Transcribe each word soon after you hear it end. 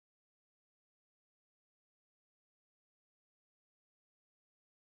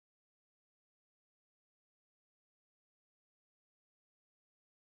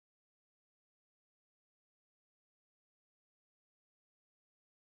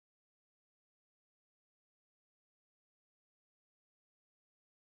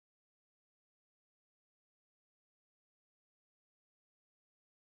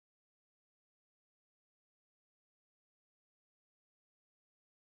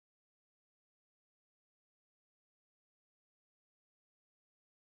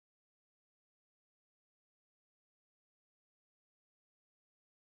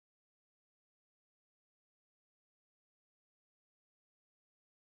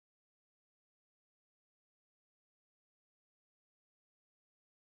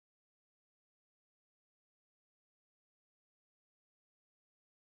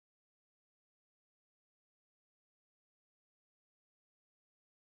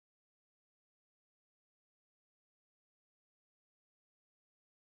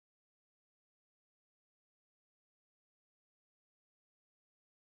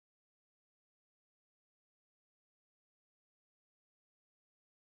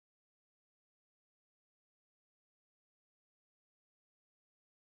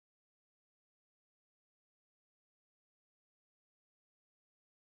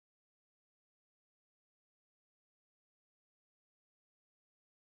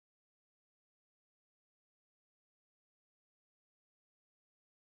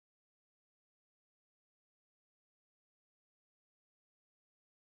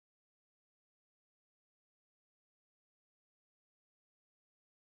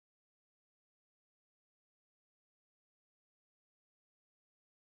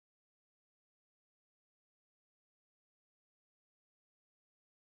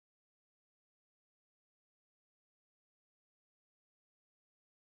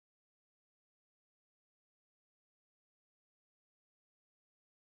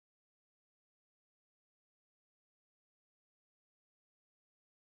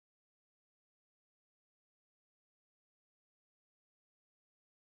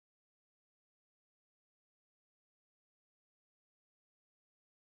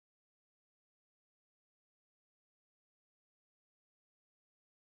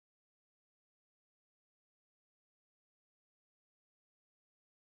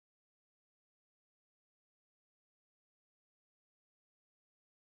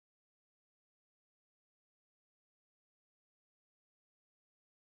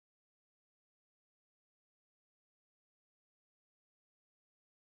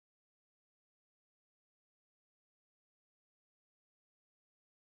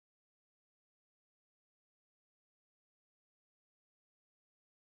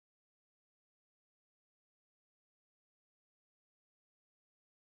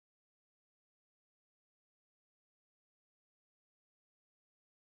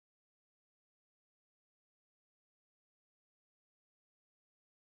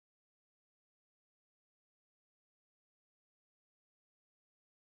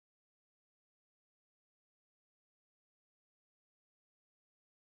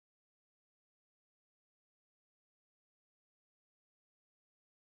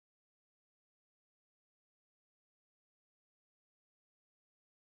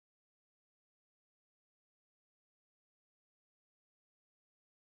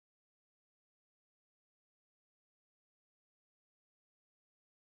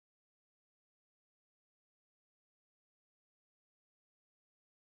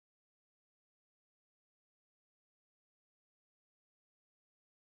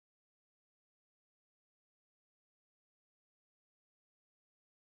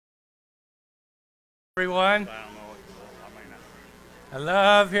Everyone. I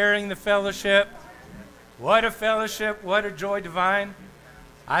love hearing the fellowship. What a fellowship, what a joy divine.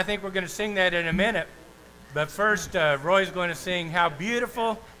 I think we're going to sing that in a minute. But first, Roy's going to sing How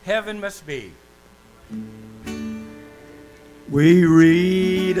Beautiful Heaven Must Be. We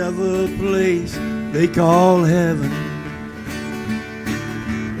read of a place they call heaven.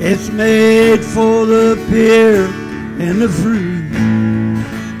 It's made for the pure and the free.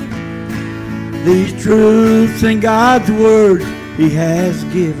 These truths in God's Word He has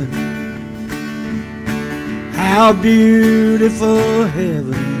given. How beautiful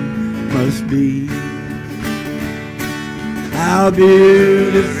heaven must be. How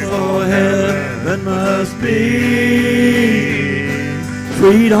beautiful heaven must be.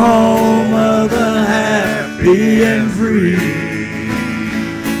 Sweet home of the happy and free.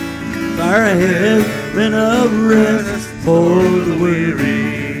 Our heaven of rest for the weary.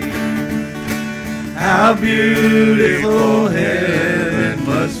 How beautiful heaven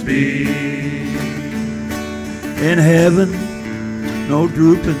must be. In heaven, no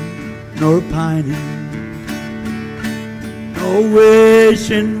drooping nor pining, no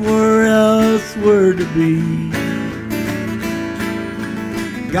wishing where else were to be.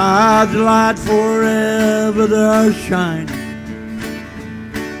 God's light forever there shining.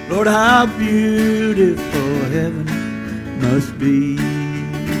 Lord, how beautiful heaven must be.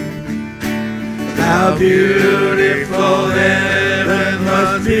 How beautiful heaven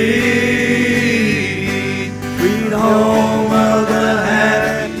must be. Sweet home of the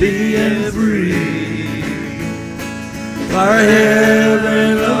happy and free. Our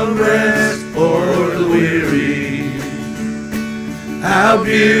heaven of rest for the weary. How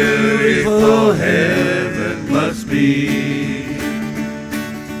beautiful heaven must be.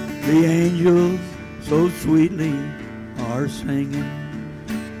 The angels so sweetly are singing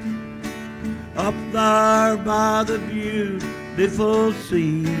up there by the beautiful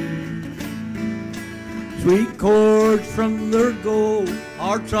sea. Sweet chords from their gold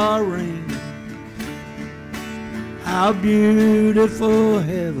hearts are ringing. How beautiful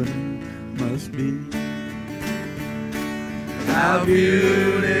heaven must be. How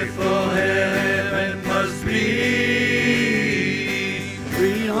beautiful heaven must be.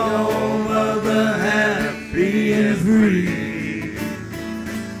 Sweet home of the happy and free.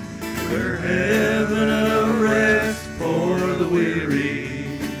 Where heaven of rest for the weary.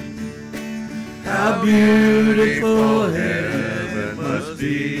 How beautiful heaven must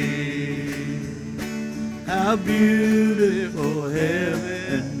be. How beautiful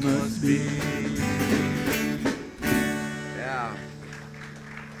heaven must be. Yeah.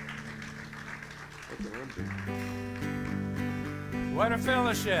 What a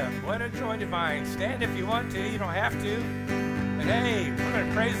fellowship, what a joy divine. Stand if you want to, you don't have to. But hey, we're going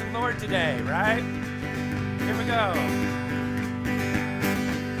to praise the Lord today, right? Here we go.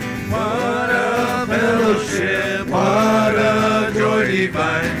 What a fellowship, what a joy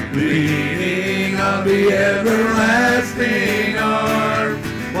divine, leaning on the everlasting arm.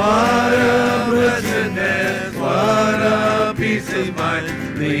 What a blessedness, what a peace of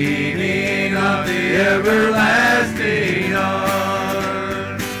mind, leaning on the everlasting arm.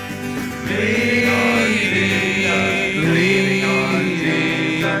 Leaning on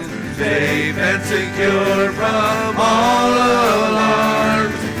Jesus, safe and secure from all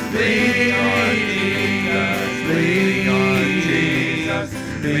alarms.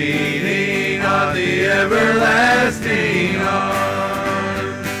 Leaning on the everlasting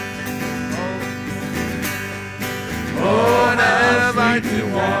arms. Oh, and have I to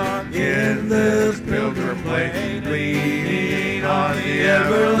walk in this pilgrim way, leaning on the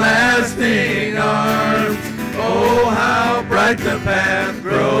everlasting arms. Oh, how bright the path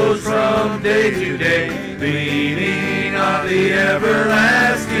grows from day to day, leaning on the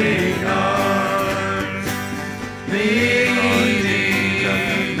everlasting arms. Leaning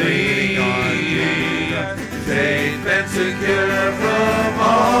on Jesus, safe and secure from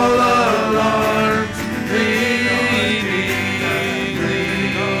all alarms. Leaning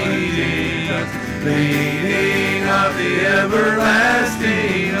on Jesus, leaning on the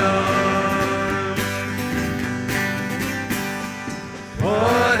everlasting arms.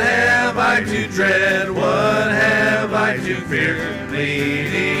 What have I to dread? What have I to fear?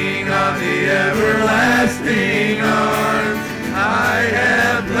 Leaning on the everlasting arms. I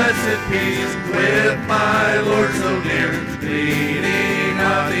have blessed peace with my Lord so near, leaning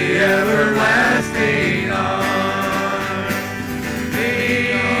on the everlasting arms.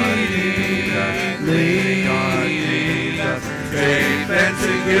 Leaning on Jesus, safe and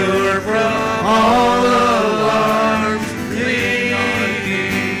secure from all alarms. Leaning on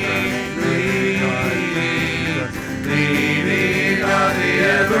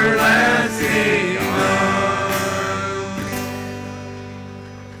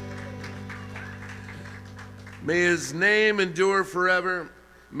May his name endure forever.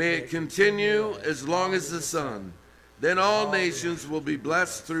 May it continue as long as the sun. Then all nations will be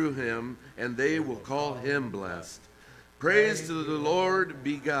blessed through him, and they will call him blessed. Praise to the Lord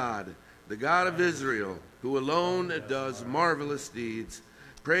be God, the God of Israel, who alone does marvelous deeds.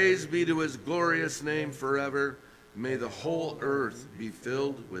 Praise be to his glorious name forever. May the whole earth be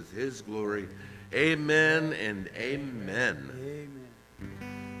filled with his glory. Amen and amen.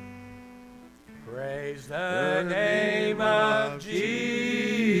 Praise the name of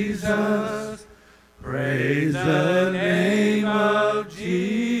Jesus. Praise the name of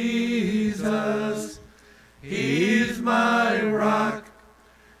Jesus. He's my rock.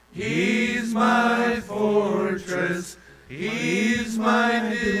 He's my fortress. He's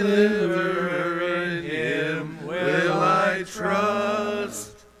my deliverer. In him will I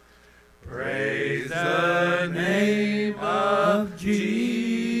trust. Praise the name of Jesus.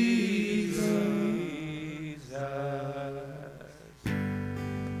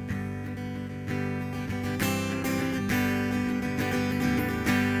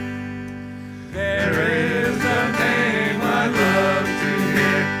 There is a name I love to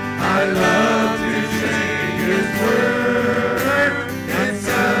hear. I love to sing his word. It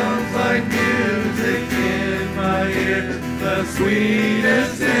sounds like music in my ear, the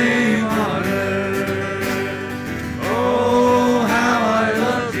sweetest name on earth. Oh, how I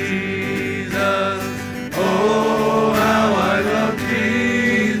love Jesus. Oh, how I love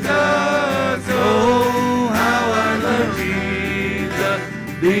Jesus. Oh, how I love Jesus.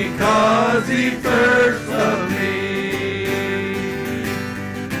 Because he first loved me.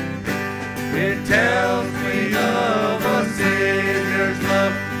 It tells me of a Savior's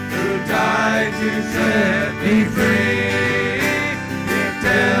love who died to set me free. It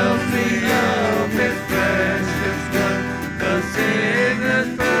tells me of his precious blood, the sinner's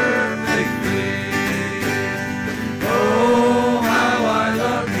perfect plea. Oh, how I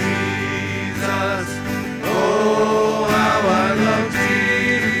love Jesus. Oh, how I love Jesus.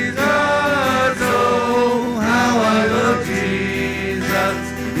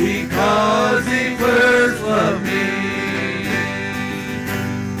 Because he first loved me.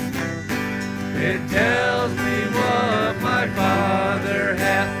 It tells me what my Father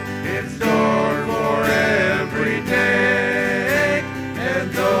hath in store for every day.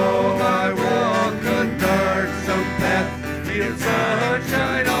 And though I walk a darksome path, feel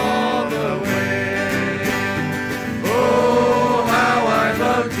sunshine all the way. Oh, how I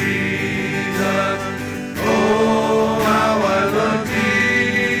love Jesus. Oh, how I love Jesus.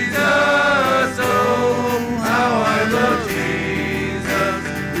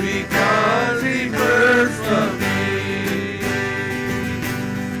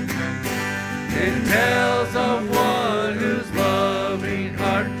 Tells of one whose loving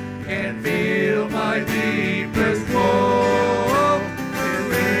heart can feel my deepest woe. And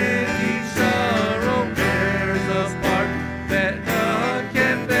when each sorrow bears a part that none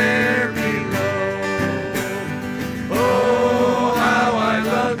can bear below. Oh, how I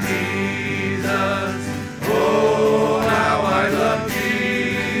love Jesus. Oh, how I love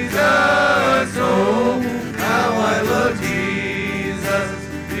Jesus. Oh, how I love Jesus.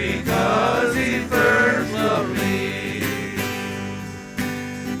 Because he first loved me.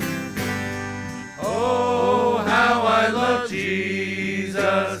 Oh, how I love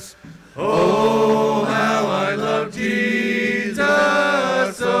Jesus. Oh, how I love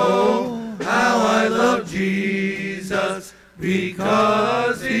Jesus. Oh, how I love Jesus.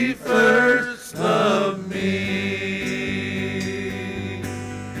 Because he first loved me.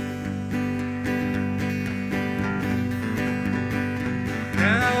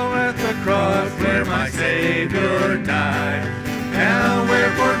 Cross where my Savior died, now where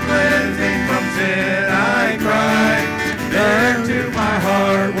for cleansing from sin I cried. There to my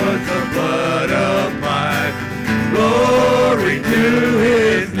heart was the blood applied. Glory to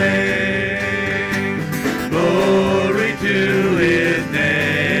his name. Glory to his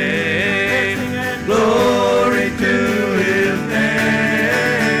name. Glory to his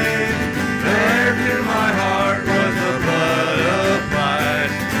name. There to my heart was the blood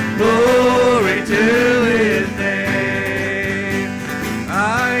applied. Glory to his name. I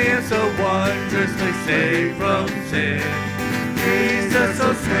am so wondrously saved from sin. Jesus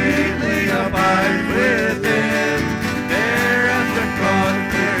so sweetly abides within. There at the cross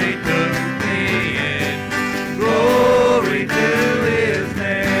where he took me in. Glory to his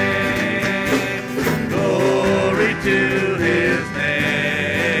name. Glory to his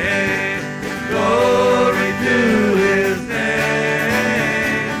name. Glory to his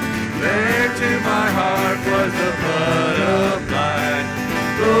name. There to my heart was the blood applied.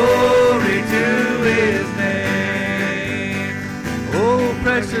 Glory to his name.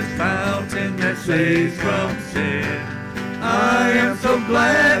 saves from sin. I am so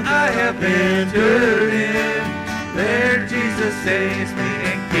glad I have entered in. There Jesus saves me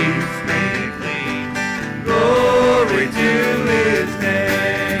and keeps me clean. Glory to his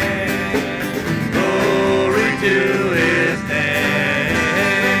name. Glory to his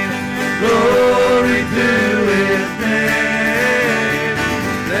name. Glory to his name.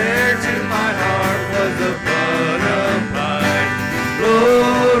 There to my heart was the blood applied.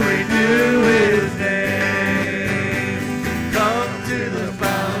 Glory to his name. Come to the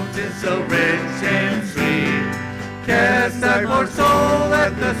fountain so rich and sweet. Cast thy poor soul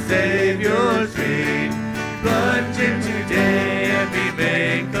at the Savior's feet. Plunge in today and be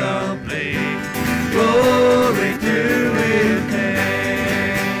made complete. Glory to his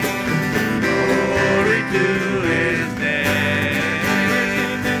name. Glory to his name.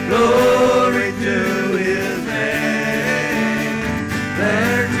 Glory to his name.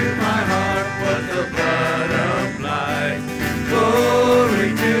 There to my heart was the blood applied. Glory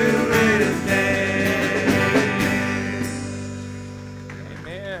to his name.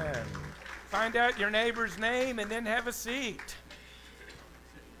 Amen. Find out your neighbor's name and then have a seat.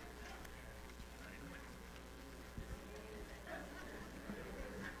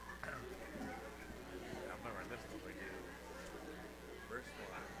 Remember, this is what we do. Verse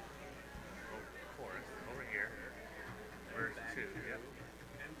 1. Chorus over here. Verse 2. Yep.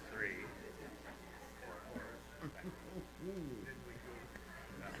 3. 4.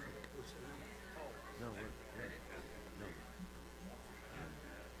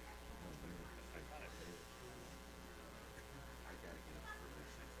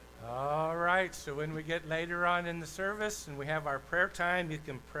 All right, so when we get later on in the service and we have our prayer time, you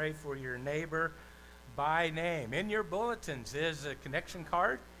can pray for your neighbor by name. In your bulletins is a connection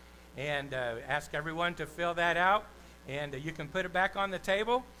card, and ask everyone to fill that out, and you can put it back on the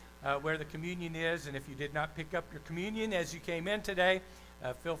table where the communion is, and if you did not pick up your communion as you came in today,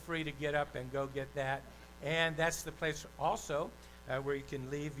 feel free to get up and go get that. And that's the place also where you can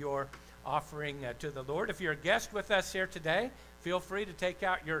leave your offering to the Lord. If you're a guest with us here today, feel free to take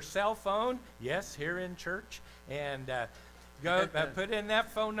out your cell phone, yes, here in church, and go put in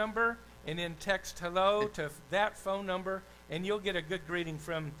that phone number and then text hello to that phone number, and you'll get a good greeting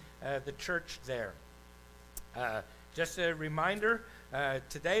from the church there. Just a reminder,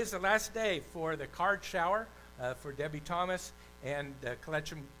 today is the last day for the card shower for Debbie Thomas, and the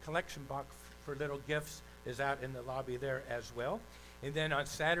collection box for little gifts is out in the lobby there as well. And then on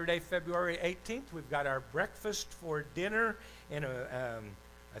Saturday, February 18th, we've got our breakfast for dinner, and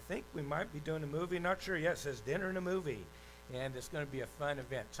I think we might be doing a movie. Not sure yet. It says dinner and a movie, and it's going to be a fun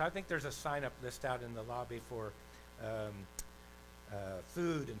event. So I think there's a sign-up list out in the lobby for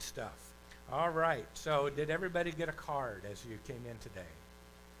food and stuff. All right. So did everybody get a card as you came in today?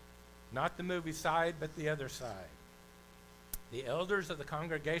 Not the movie side, but the other side. The elders of the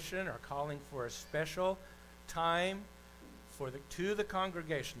congregation are calling for a special time to the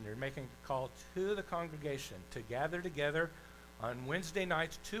congregation. They're making a call to the congregation to gather together on Wednesday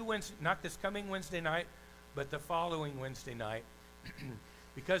nights, not this coming Wednesday night, but the following Wednesday night,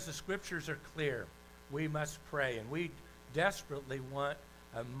 because the scriptures are clear. We must pray, and we desperately want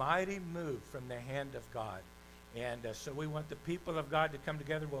a mighty move from the hand of God. And so we want the people of God to come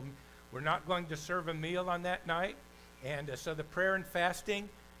together. Well, we're not going to serve a meal on that night, and so the prayer and fasting,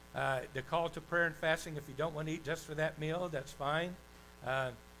 the call to prayer and fasting, if you don't want to eat just for that meal, that's fine.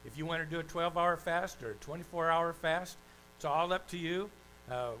 If you want to do a 12-hour fast or a 24-hour fast, it's all up to you.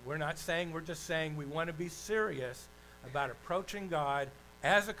 We're not saying, we're just saying we want to be serious about approaching God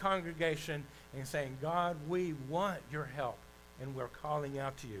as a congregation and saying, God, we want your help, and we're calling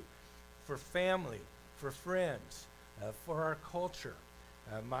out to you for family, for friends, for our culture,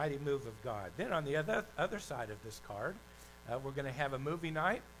 a mighty move of God. Then on the other side of this card, we're going to have a movie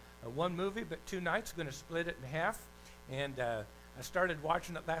night. One movie, but 2 nights, going to split it in half. And I started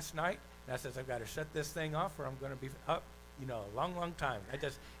watching it last night, and I said, I've got to shut this thing off or I'm going to be up, a long, long time.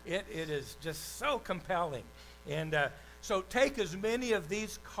 It is just so compelling. And so take as many of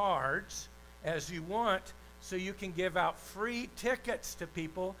these cards as you want so you can give out free tickets to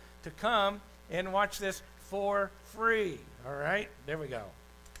people to come and watch this for free. All right? There we go.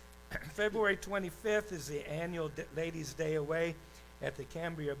 February 25th is the annual Ladies' Day Away at the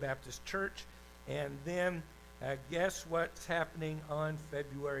Cambria Baptist Church. And then guess what's happening on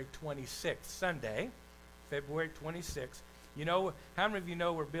February 26th, Sunday, February 26th. How many of you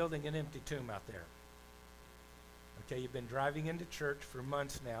know we're building an empty tomb out there? Okay, you've been driving into church for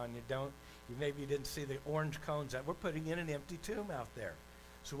months now, and maybe you didn't see the orange cones out. We're putting in an empty tomb out there.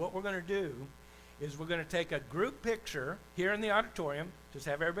 So what we're going to do is we're going to take a group picture here in the auditorium. Just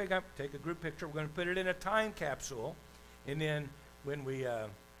have everybody take a group picture. We're going to put it in a time capsule, and then when we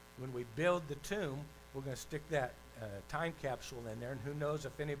build the tomb, we're going to stick that time capsule in there. And who knows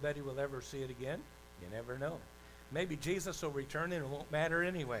if anybody will ever see it again? You never know. Maybe Jesus will return and it won't matter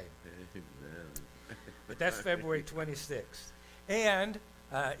anyway. But that's February 26th. And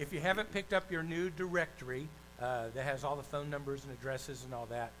if you haven't picked up your new directory that has all the phone numbers and addresses and all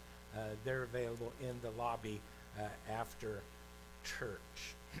that, they're available in the lobby after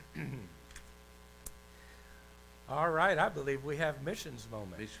church. All right, I believe we have missions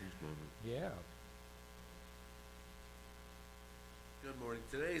moment. Missions moment. Yeah. Good morning.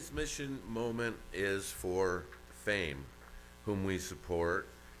 Today's mission moment is for FAME, whom we support,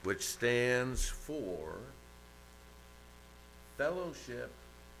 which stands for Fellowship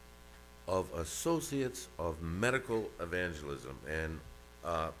of Associates of Medical Evangelism. And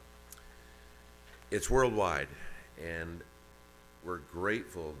it's worldwide, and we're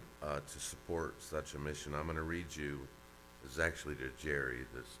grateful to support such a mission. I'm going to read you, this is actually to Jerry,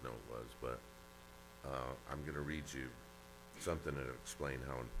 this note was, but I'm going to read you something to explain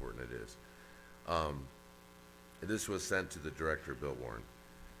how important it is. This was sent to the director, Bill Warren.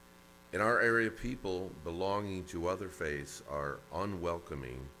 In our area, people belonging to other faiths are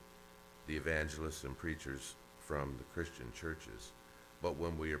unwelcoming the evangelists and preachers from the Christian churches. But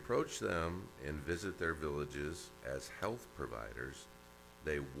when we approach them and visit their villages as health providers,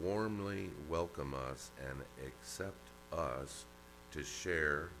 they warmly welcome us and accept us to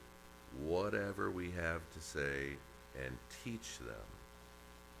share whatever we have to say and teach them.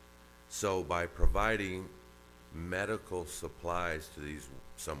 So by providing medical supplies to these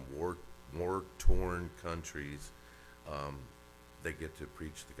some war-torn countries, they get to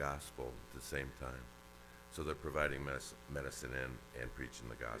preach the gospel at the same time. So they're providing medicine and preaching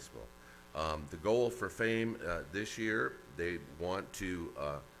the gospel. The goal for FAME this year, they want to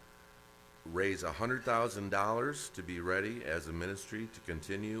raise $100,000 to be ready as a ministry to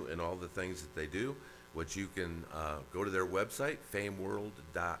continue in all the things that they do, which you can go to their website,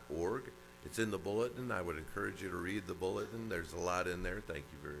 fameworld.org. It's in the bulletin. I would encourage you to read the bulletin. There's a lot in there. Thank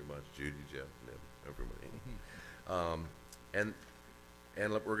you very much, Judy, Jeff, and everybody.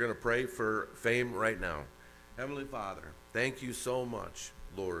 And we're going to pray for FAME right now. Heavenly Father, thank you so much,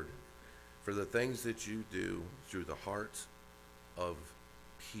 Lord, for the things that you do through the hearts of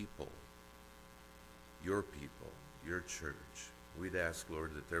people, your church. We'd ask,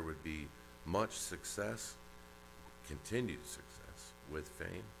 Lord, that there would be much success, continued success with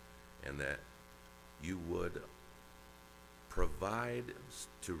FAME, and that you would provide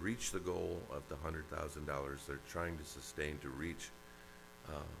to reach the goal of the $100,000 they're trying to sustain to reach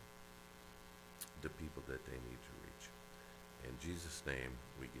the people that they need to reach. In Jesus' name,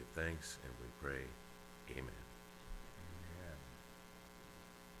 we give thanks and we pray. Amen.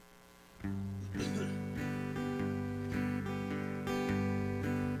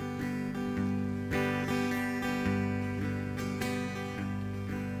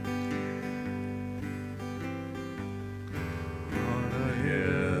 On a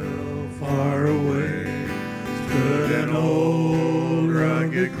hill far away stood an old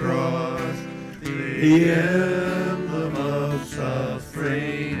rugged cross, the emblem of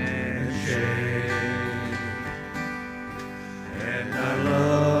suffering and shame. And I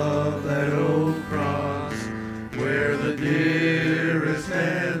love that old cross where the dearest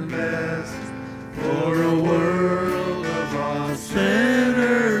and best for a world of lost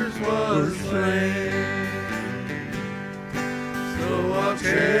sinners was slain. So I'll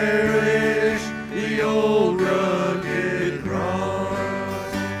cherish the old rugged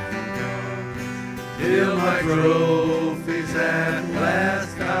cross till my trophies at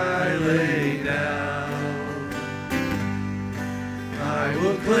last I lay down. I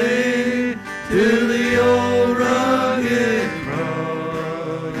will cling to the old rugged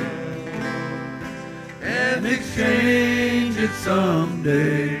cross and exchange it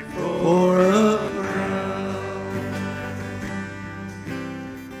someday for a crown.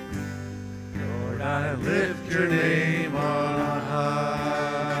 Lord, I lift your name on high.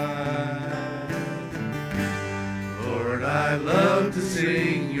 Lord, I love to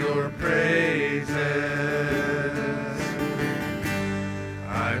sing your praises.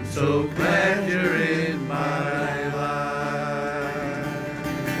 I'm so glad you're in my life.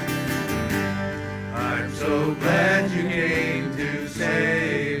 I'm so glad you came to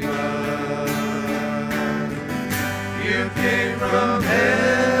save us. You came from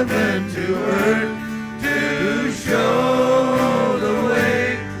heaven to earth to show the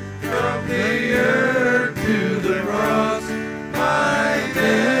way from the earth to the cross, my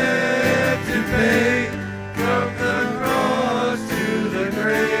debt to pay.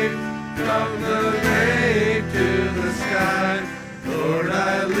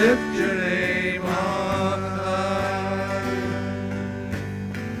 lift your name on high.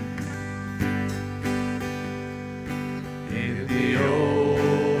 In the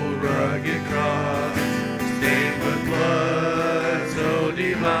old rugged cross, stained with blood so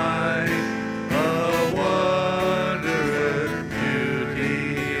divine, a wondrous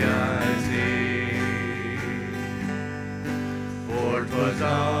beauty I see. For 'twas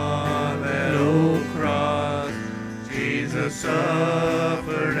on that old cross Jesus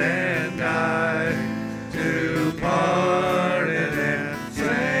suffered and died to pardon and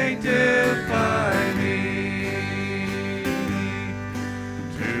sanctify me.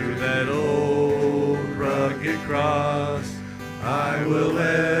 To that old rugged cross I will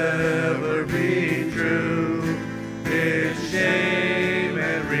ever be true, its shame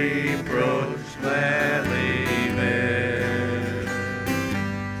and reproach gladly bear.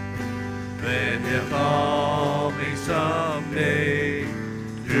 Then you call me someday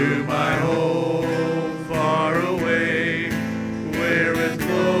to my home far away, where in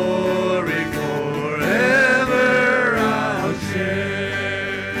glory forever I'll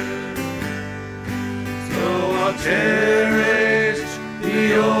share. So I'll cherish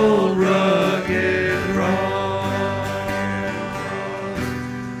the old rugged cross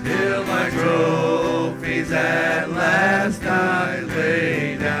till my trophies at last I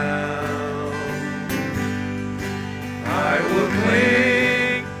lay down. I will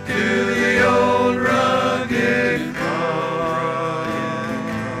cling to the old rugged cross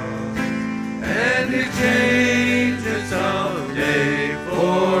and exchange it someday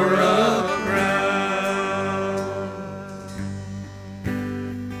for a crown.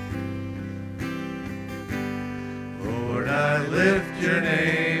 Lord, I lift your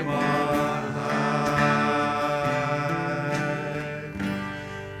name on high.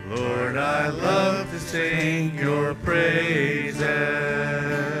 Lord, I love to sing your praises.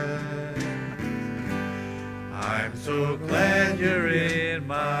 I'm so glad you're in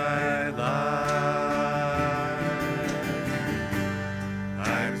my life.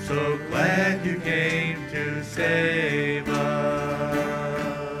 I'm so glad you came to save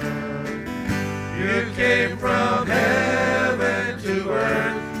us. You came from heaven to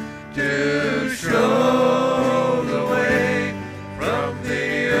earth to show the way, from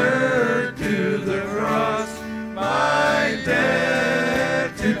the earth to the cross, my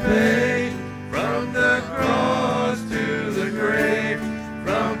debt to pay. From the cross to the grave,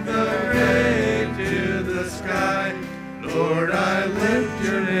 from the grave to the sky, Lord, I lift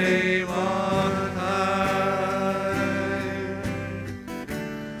your name on high.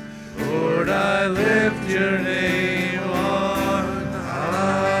 Lord, I lift your name on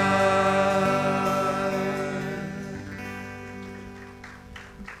high.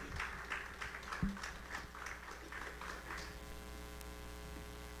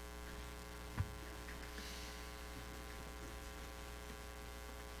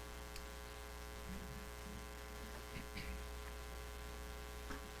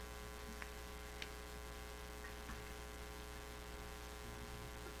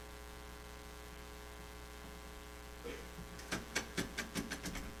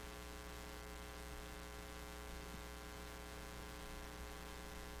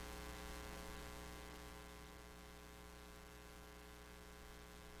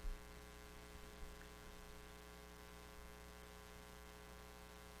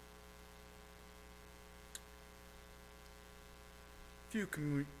 Few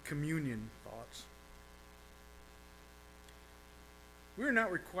communion thoughts. We are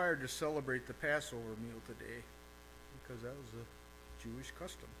not required to celebrate the Passover meal today because that was a Jewish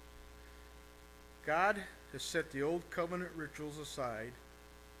custom. God has set the old covenant rituals aside,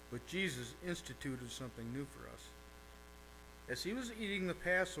 but Jesus instituted something new for us. As he was eating the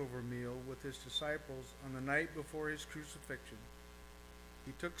Passover meal with his disciples on the night before his crucifixion,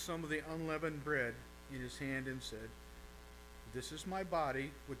 he took some of the unleavened bread in his hand and said, "This is my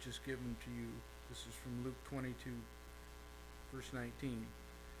body, which is given to you." This is from Luke 22, verse 19.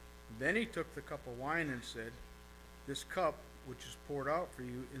 Then he took the cup of wine and said, "This cup, which is poured out for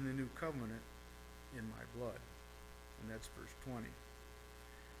you in the new covenant, in my blood." And that's verse 20.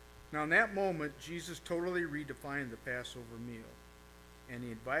 Now in that moment, Jesus totally redefined the Passover meal, and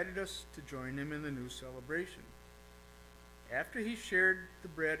he invited us to join him in the new celebration. After he shared the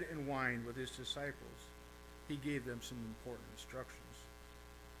bread and wine with his disciples, he gave them some important instructions.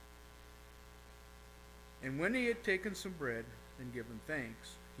 And when he had taken some bread and given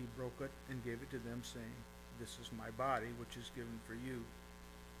thanks, he broke it and gave it to them, saying, "This is my body, which is given for you.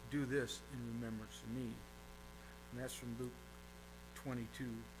 Do this in remembrance of me." And that's from Luke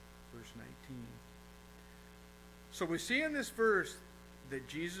 22, verse 19. So we see in this verse that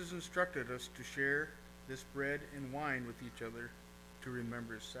Jesus instructed us to share this bread and wine with each other to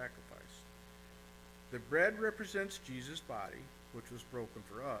remember his sacrifice. The bread represents Jesus' body, which was broken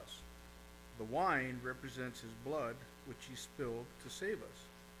for us. The wine represents his blood, which he spilled to save us.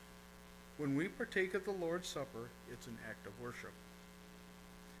 When we partake of the Lord's Supper, it's an act of worship.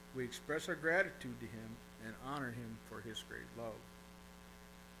 We express our gratitude to him and honor him for his great love.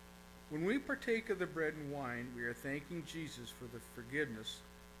 When we partake of the bread and wine, we are thanking Jesus for the forgiveness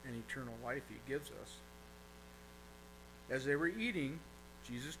and eternal life he gives us. As they were eating,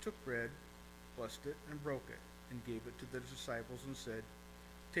 Jesus took bread, blessed it, and broke it, and gave it to the disciples and said,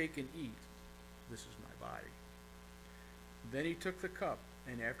 "Take and eat. This is my body." Then he took the cup,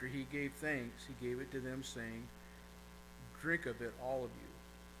 and after he gave thanks, he gave it to them, saying, "Drink of it, all of you,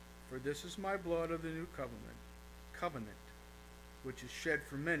 for this is my blood of the new covenant, which is shed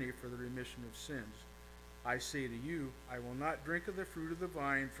for many for the remission of sins. I say to you, I will not drink of the fruit of the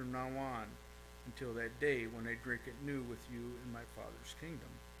vine from now on, until that day when I drink it new with you in my Father's kingdom."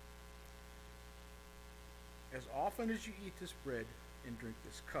 As often as you eat this bread and drink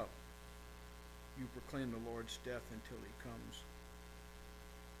this cup, you proclaim the Lord's death until he comes.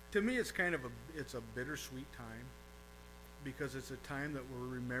 To me, it's kind of a bittersweet time, because it's a time that we're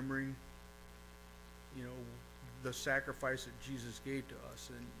remembering, the sacrifice that Jesus gave to us,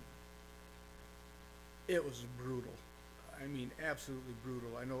 and it was brutal. I mean, absolutely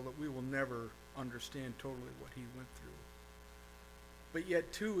brutal. I know that we will never understand totally what he went through, but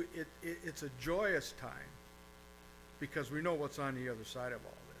yet too, it's a joyous time, because we know what's on the other side of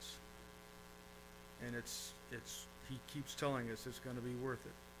all this, and he keeps telling us it's going to be worth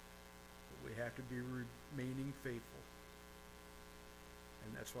it, but we have to be remaining faithful,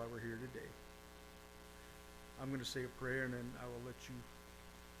 and that's why we're here today. I'm going to say a prayer, and then I will let you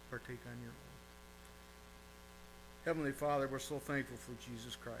partake on your own. Heavenly Father, we're so thankful for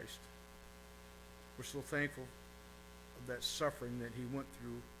Jesus Christ. We're so thankful of that suffering that he went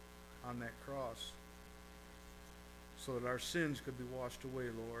through on that cross, so that our sins could be washed away,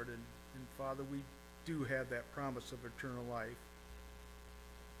 Lord. And Father, we do have that promise of eternal life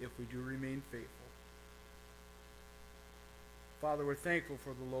if we do remain faithful. Father, we're thankful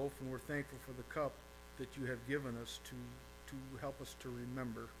for the loaf, and we're thankful for the cup that you have given us to help us to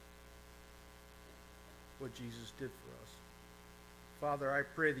remember what Jesus did for us. Father, I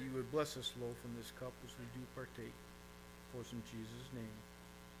pray that you would bless this loaf and this cup as we do partake. For it's in Jesus' name,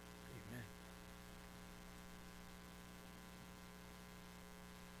 amen.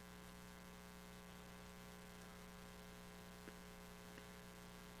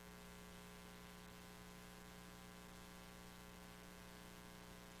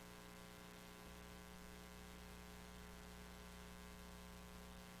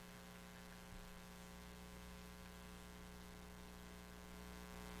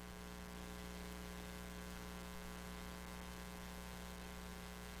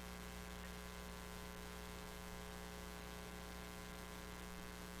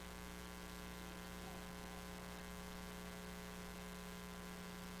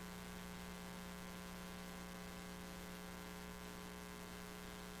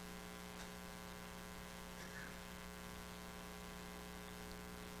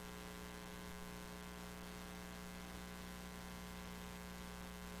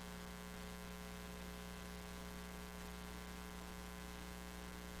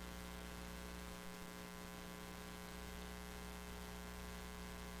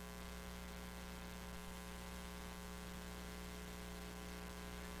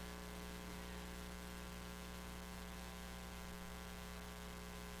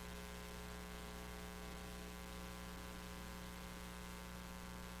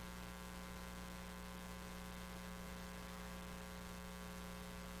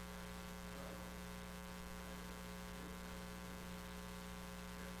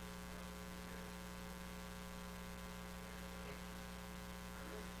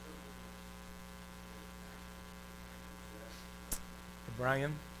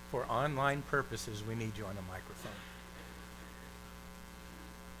 Brian, for online purposes, we need you on the microphone.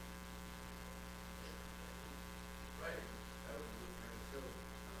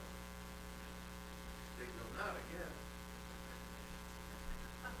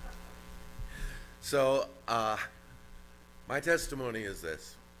 So, my testimony is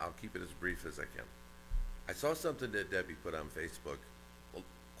this. I'll keep it as brief as I can. I saw something that Debbie put on Facebook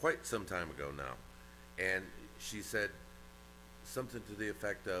quite some time ago now, and she said something to the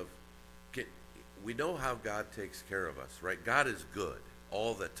effect of, we know how God takes care of us, right? God is good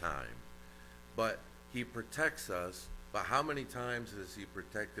all the time, but he protects us. But how many times has he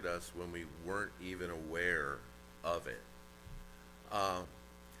protected us when we weren't even aware of it?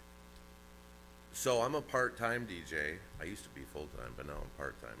 So I'm a part-time DJ. I used to be full-time, but now I'm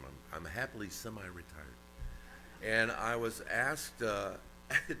part-time. I'm happily semi-retired. And I was asked to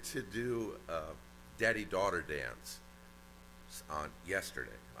do daddy-daughter dance on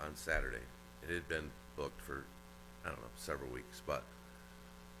Saturday. It had been booked for, I don't know, several weeks, but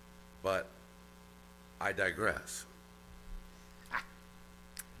I digress.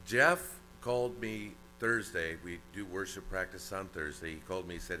 Jeff called me Thursday. We do worship practice on Thursday. He called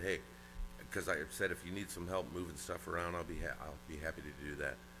me, he said, hey, because I said if you need some help moving stuff around, I'll be happy to do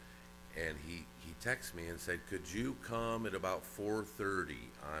that. And he texted me and said, could you come at about 4:30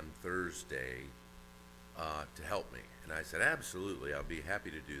 on Thursday to help me? And I said, absolutely, I'll be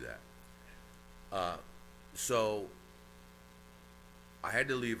happy to do that. So I had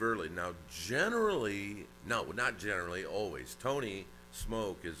to leave early. Now, not generally, always, Tony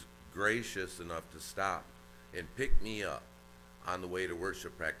Smoke is gracious enough to stop and pick me up on the way to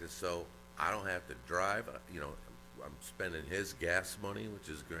worship practice, so I don't have to drive. You know, I'm spending his gas money, which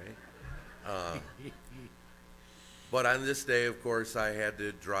is great. But on this day, of course, I had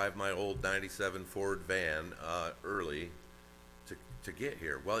to drive my old 97 Ford van early to get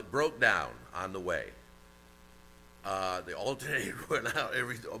here. Well, it broke down on the way. The alternator went out.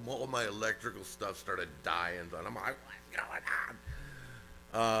 All my electrical stuff started dying. And I'm like, what's going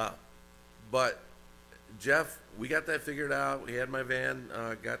on? But Jeff, we got that figured out. We had my van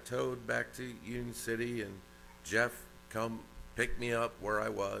got towed back to Union City, and Jeff come pick me up where I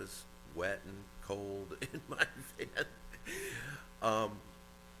was, wet and cold in my van.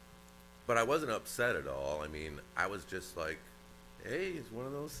 But I wasn't upset at all. I mean, I was just like, hey, it's one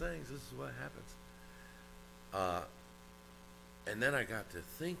of those things. This is what happens. And then I got to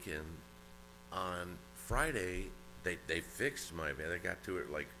thinking, on Friday, they fixed my van. They got to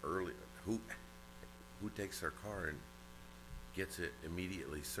it like early. Who takes their car and gets it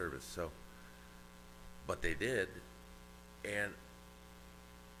immediately serviced? So, but they did, and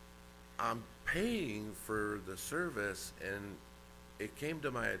I'm paying for the service, and it came to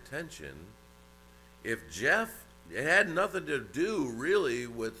my attention, if Jeff, it had nothing to do really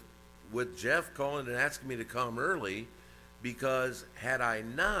with Jeff calling and asking me to come early, because had I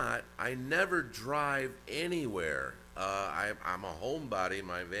not, I never drive anywhere. I'm a homebody.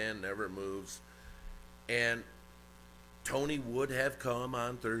 My van never moves. And Tony would have come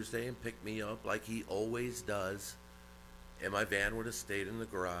on Thursday and picked me up like he always does. And my van would have stayed in the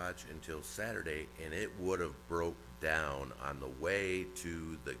garage until Saturday, and it would have broke down on the way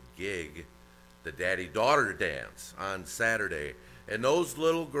to the gig, the daddy-daughter dance on Saturday. And those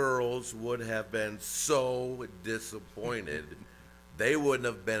little girls would have been so disappointed. They wouldn't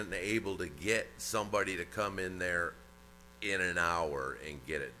have been able to get somebody to come in there in an hour and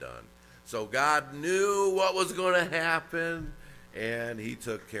get it done. So God knew what was going to happen, and he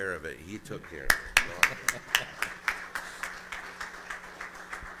took care of it. He took care of it.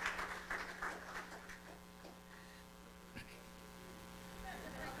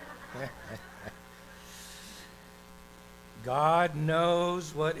 God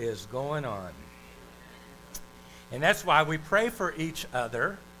knows what is going on. And that's why we pray for each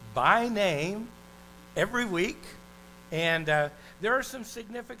other by name every week. And there are some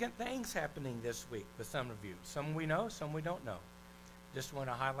significant things happening this week with some of you. Some we know, some we don't know. Just want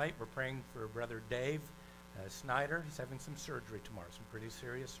to highlight, we're praying for Brother Dave Snyder. He's having some surgery tomorrow, some pretty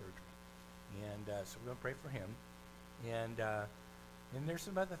serious surgery. And so we're going to pray for him. And there's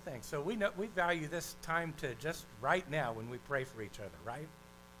some other things. So we value this time to just right now when we pray for each other, right?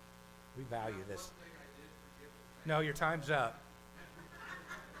 We value this. No, your time's up.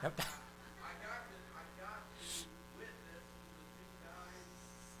 Yep.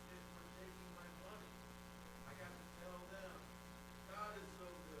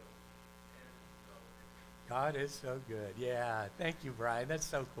 God is so good. Yeah, thank you, Brian. That's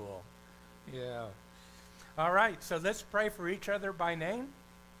so cool. Yeah. All right, so let's pray for each other by name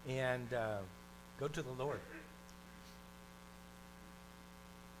and go to the Lord.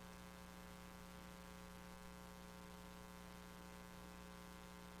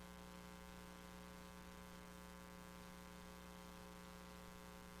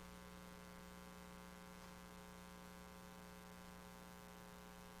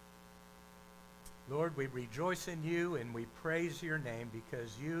 Lord, we rejoice in you and we praise your name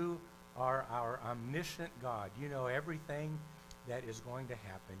because you are our omniscient God. You know everything that is going to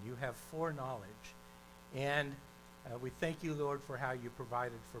happen. You have foreknowledge. And we thank you, Lord, for how you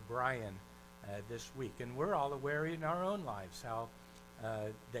provided for Brian this week. And we're all aware in our own lives how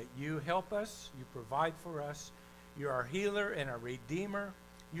that you help us, you provide for us. You're our healer and our redeemer.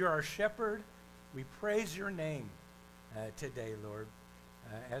 You're our shepherd. We praise your name. today, Lord.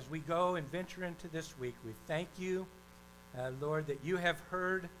 As we go and venture into this week, we thank you, Lord, that you have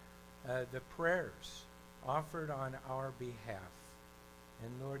heard the prayers offered on our behalf.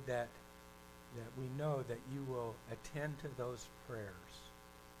 And Lord, that we know that you will attend to those prayers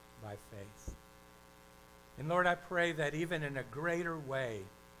by faith. And Lord, I pray that even in a greater way,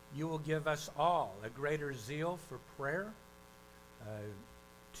 you will give us all a greater zeal for prayer.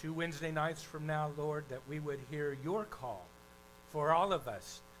 2 Wednesday nights from now, Lord, that we would hear your call for all of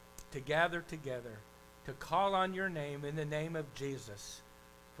us to gather together, to call on your name in the name of Jesus,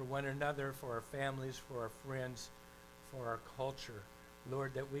 for one another, for our families, for our friends, for our culture.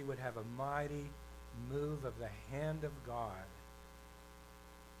 Lord, that we would have a mighty move of the hand of God.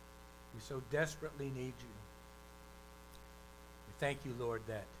 We so desperately need you. We thank you, Lord,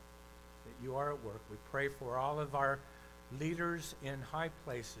 that you are at work. We pray for all of our leaders in high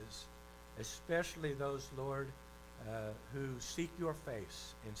places, especially those, Lord, who seek your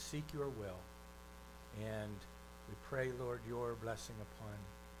face and seek your will. And we pray, Lord, your blessing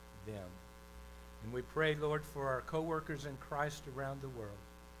upon them. And we pray, Lord, for our co-workers in Christ around the world,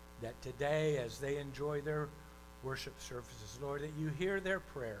 that today, as they enjoy their worship services, Lord, that you hear their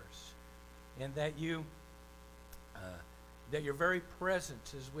prayers, and that that your very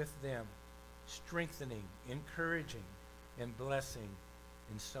presence is with them, strengthening, encouraging, and blessing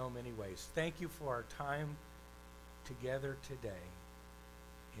in so many ways. Thank you for our time together today.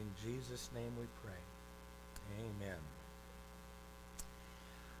 In Jesus' name we pray. Amen.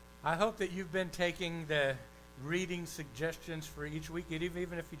 I hope that you've been taking the reading suggestions for each week,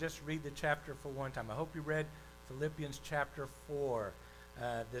 even if you just read the chapter for one time. I hope you read Philippians chapter 4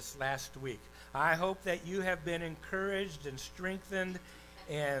 this last week. I hope that you have been encouraged and strengthened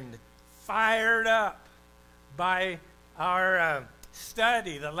and fired up by our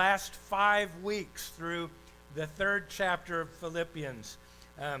study the last 5 weeks through the 3rd chapter of Philippians.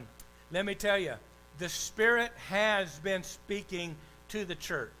 Let me tell you, the Spirit has been speaking to the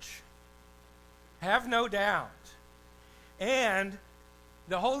church. Have no doubt. And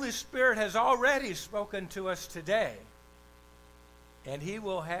the Holy Spirit has already spoken to us today. And he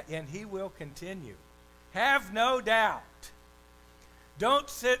will continue. Have no doubt. Don't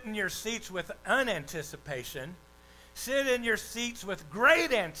sit in your seats with unanticipation. Sit in your seats with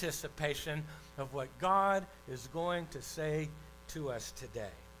great anticipation of what God is going to say to us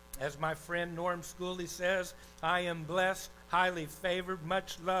today. As my friend Norm Schooley says, I am blessed, highly favored,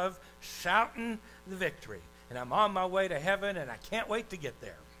 much loved, shouting the victory. And I'm on my way to heaven, and I can't wait to get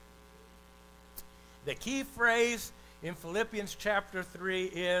there. The key phrase in Philippians chapter 3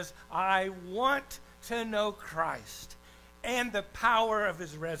 is, I want to know Christ and the power of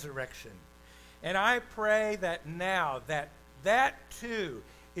his resurrection. And I pray that now that too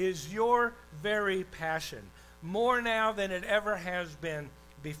is your very passion, more now than it ever has been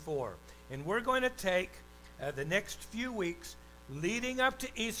before. And we're going to take the next few weeks leading up to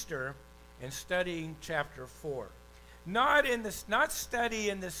Easter and studying chapter 4. Not study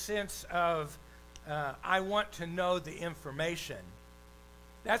in the sense of I want to know the information.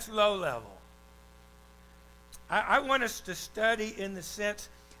 That's low level. I want us to study in the sense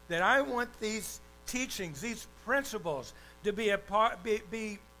that I want these teachings, these principles, to be a part.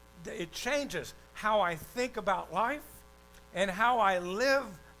 It changes how I think about life and how I live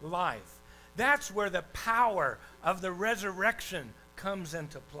life. That's where the power of the resurrection comes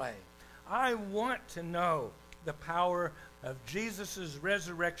into play. I want to know the power of Jesus'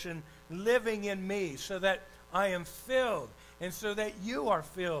 resurrection living in me, so that I am filled, and so that you are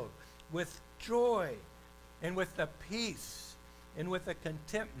filled with joy and with the peace and with the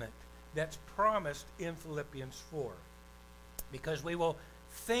contentment that's promised in Philippians 4. Because we will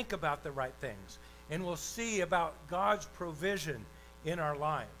think about the right things, and we'll see about God's provision in our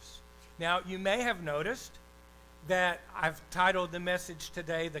lives. Now, you may have noticed that I've titled the message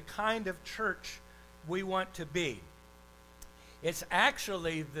today, The Kind of Church We Want to Be. It's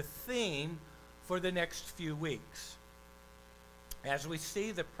actually the theme for the next few weeks. As we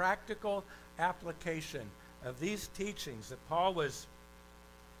see the practical application of these teachings that Paul was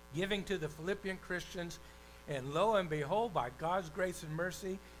giving to the Philippian Christians, and lo and behold, by God's grace and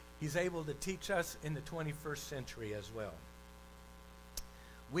mercy, he's able to teach us in the 21st century as well.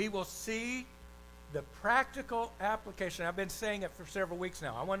 We will see the practical application. I've been saying it for several weeks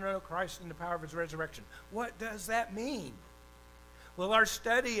now. I want to know Christ and the power of his resurrection. What does that mean? Well, our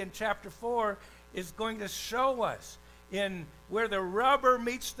study in chapter 4 is going to show us in where the rubber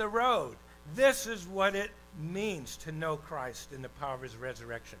meets the road. This is what it means to know Christ and the power of his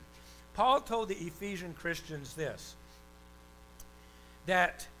resurrection. Paul told the Ephesian Christians this,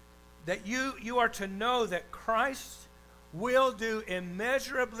 that you are to know that Christ will do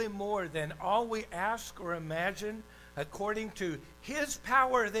immeasurably more than all we ask or imagine, according to his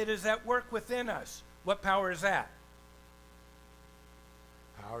power that is at work within us. What power is that?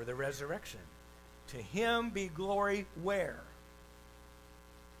 Power of the resurrection. To him be glory where?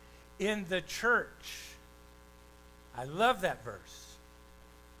 In the church. I love that verse.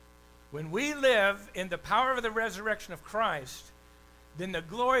 When we live in the power of the resurrection of Christ, then the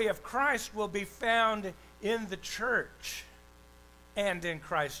glory of Christ will be found in the church and in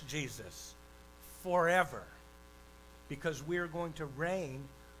Christ Jesus forever, because we're going to reign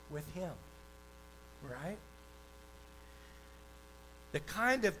with him, right? The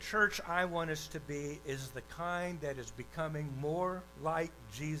kind of church I want us to be is the kind that is becoming more like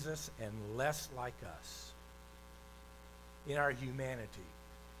Jesus and less like us in our humanity.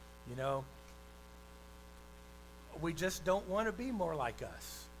 You know, we just don't want to be more like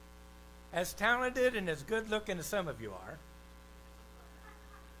us. As talented and as good looking as some of you are,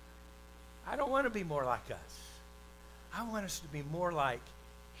 I don't want to be more like us. I want us to be more like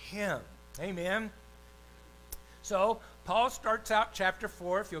him. Amen. So Paul starts out chapter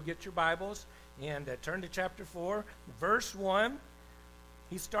 4, if you'll get your Bibles, and turn to chapter 4, verse 1.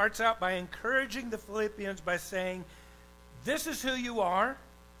 He starts out by encouraging the Philippians by saying, this is who you are,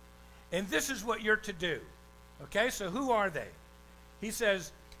 and this is what you're to do. Okay, so who are they? He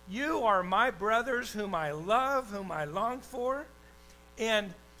says, you are my brothers whom I love, whom I long for.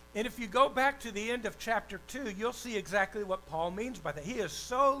 And if you go back to the end of chapter 2, you'll see exactly what Paul means by that. He is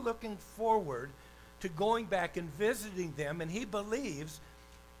so looking forward to going back and visiting them, and he believes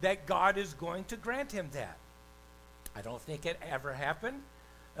that God is going to grant him that. I don't think it ever happened,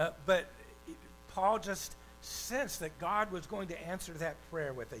 but Paul just sensed that God was going to answer that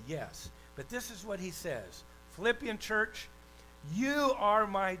prayer with a yes. But this is what he says. Philippian church, you are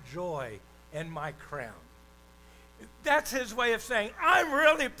my joy and my crown. That's his way of saying, I'm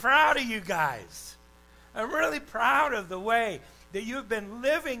really proud of you guys. I'm really proud of the way that you've been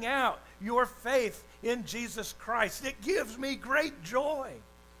living out your faith in Jesus Christ. It gives me great joy.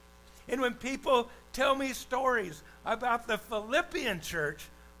 And when people tell me stories about the Philippian church,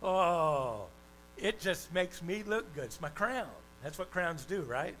 oh, it just makes me look good. It's my crown. That's what crowns do,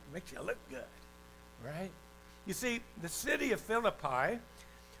 right? It makes you look good, right? You see, the city of Philippi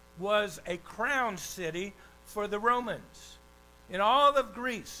was a crown city for the Romans. In all of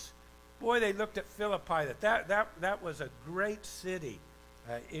Greece, boy, they looked at Philippi, that was a great city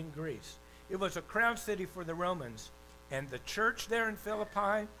in Greece. It was a crown city for the Romans. And the church there in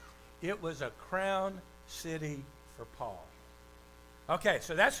Philippi, it was a crown city for Paul. Okay,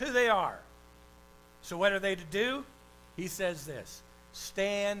 so that's who they are. So what are they to do? He says this,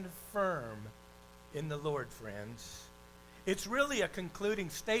 stand firm in the Lord, friends. It's really a concluding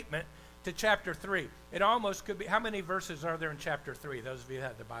statement to chapter 3. It almost could be, how many verses are there in chapter 3? Those of you who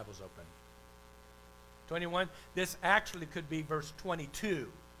have the Bibles open. 21? This actually could be verse 22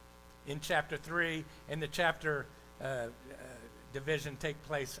 in chapter 3, and the chapter division take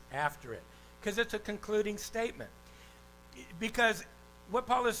place after it. Because it's a concluding statement. Because what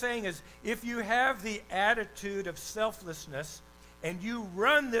Paul is saying is, if you have the attitude of selflessness and you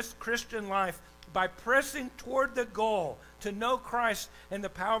run this Christian life by pressing toward the goal to know Christ and the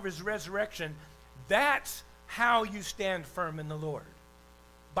power of his resurrection, that's how you stand firm in the Lord.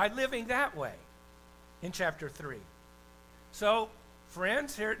 By living that way in chapter 3. So,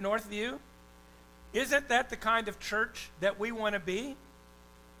 friends here at Northview, isn't that the kind of church that we want to be?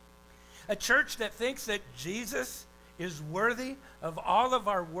 A church that thinks that Jesus is worthy of all of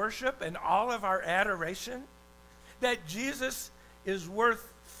our worship and all of our adoration? That Jesus is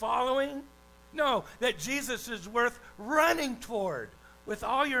worth following? No, that Jesus is worth running toward with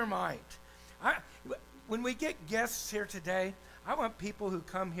all your might. When we get guests here today, I want people who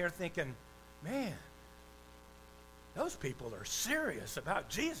come here thinking, man, those people are serious about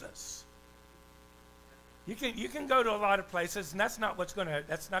Jesus. You can go to a lot of places, and that's not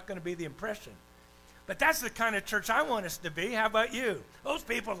going to be the impression. But that's the kind of church I want us to be. How about you? Those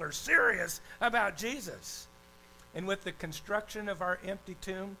people are serious about Jesus. And with the construction of our empty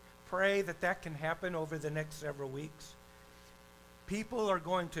tomb, pray that that can happen over the next several weeks. People are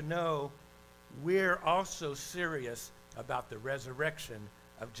going to know we're also serious about the resurrection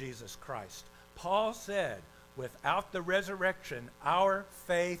of Jesus Christ. Paul said, without the resurrection, our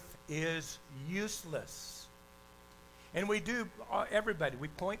faith is useless. And we do, everybody, we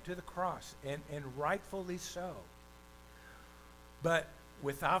point to the cross, and rightfully so. But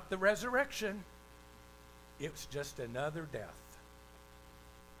without the resurrection, it's just another death.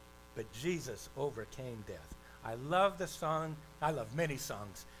 But Jesus overcame death. I love the song, I love many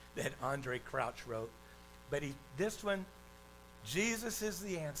songs that Andre Crouch wrote, but this one, Jesus is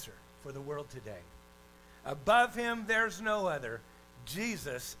the answer for the world today. Above him, there's no other.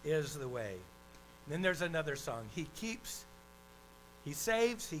 Jesus is the way. And then there's another song. He keeps, he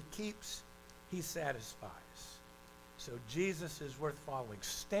saves, he keeps, he satisfies. So Jesus is worth following.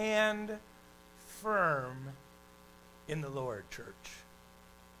 Stand firm in the Lord, church.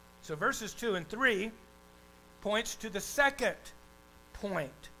 So verses 2 and 3 points to the second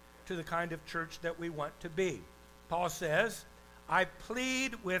point to the kind of church that we want to be. Paul says, I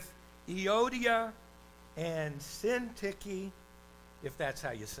plead with Euodia and Syntyche, if that's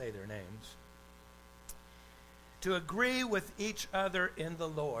how you say their names, to agree with each other in the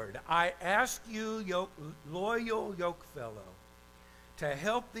Lord. I ask you, loyal yokefellow, to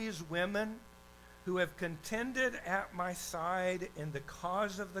help these women who have contended at my side in the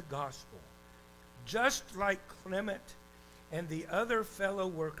cause of the gospel, just like Clement and the other fellow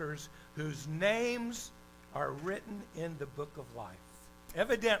workers whose names are written in the book of life.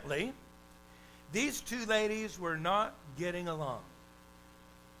 Evidently, these two ladies were not getting along.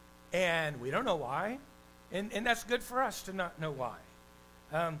 And we don't know why. And that's good for us to not know why.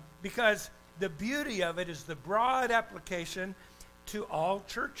 Because the beauty of it is the broad application to all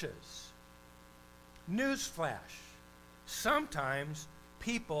churches. Newsflash. Sometimes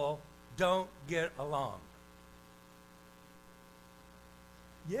people don't get along.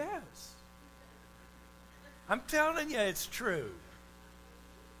 Yes. I'm telling you, it's true.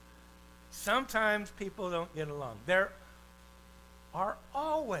 Sometimes people don't get along. There are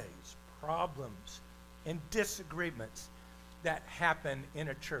always problems and disagreements that happen in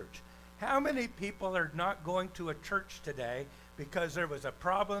a church. How many people are not going to a church today because there was a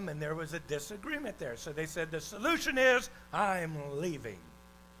problem and there was a disagreement there? So they said, the solution is, I'm leaving.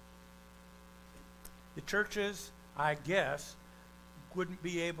 The churches, I guess, wouldn't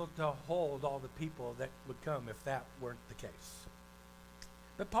be able to hold all the people that would come if that weren't the case.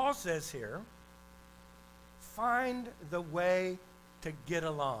 But Paul says here, find the way to get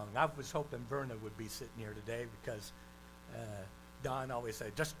along. I was hoping Verna would be sitting here today because Don always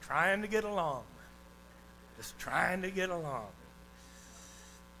said, just trying to get along. Just trying to get along.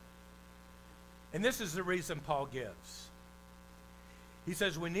 And this is the reason Paul gives. He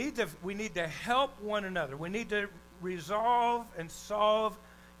says we need to help one another. We need to resolve and solve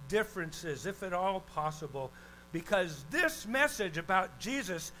differences, if at all possible, because this message about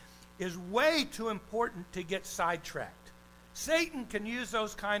Jesus is way too important to get sidetracked. Satan can use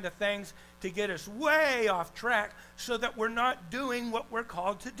those kind of things to get us way off track so that we're not doing what we're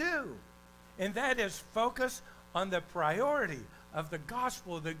called to do. And that is focus on the priority of the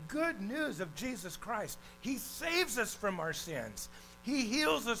gospel, the good news of Jesus Christ. He saves us from our sins. He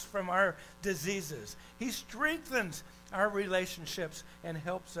heals us from our diseases. He strengthens our relationships and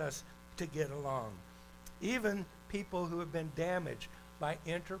helps us to get along. Even people who have been damaged by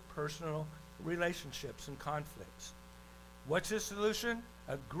interpersonal relationships and conflicts. What's his solution?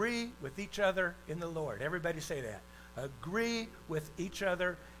 Agree with each other in the Lord. Everybody say that. Agree with each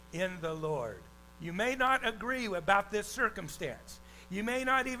other in the Lord. You may not agree about this circumstance. You may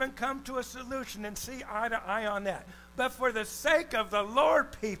not even come to a solution and see eye to eye on that. But for the sake of the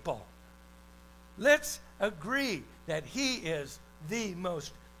Lord, people, let's agree that he is the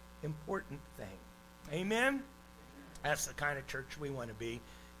most important thing. Amen? That's the kind of church we want to be,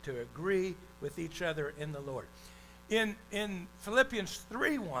 to agree with each other in the Lord. In Philippians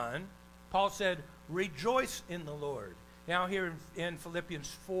 3:1, Paul said, rejoice in the Lord. Now here in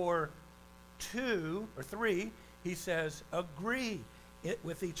Philippians 4:2 or 3, he says, agree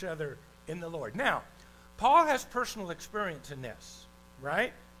with each other in the Lord. Now, Paul has personal experience in this,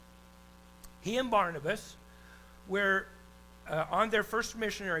 right? He and Barnabas were on their first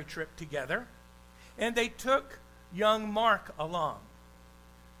missionary trip together, and they took young Mark along.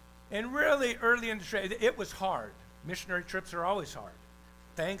 And really early in the trip, it was hard. Missionary trips are always hard.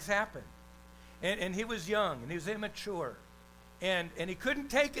 Things happen. And he was young, and he was immature. And he couldn't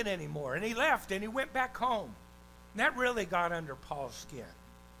take it anymore. And he left, and he went back home. And that really got under Paul's skin.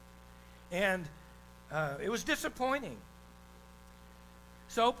 And it was disappointing.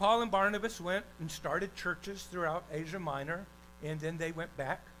 So Paul and Barnabas went and started churches throughout Asia Minor, and then they went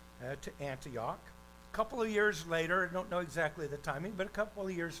back to Antioch. A couple of years later, I don't know exactly the timing, but a couple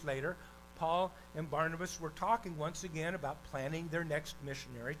of years later, Paul and Barnabas were talking once again about planning their next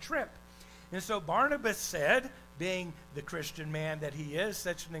missionary trip. And so Barnabas said, being the Christian man that he is,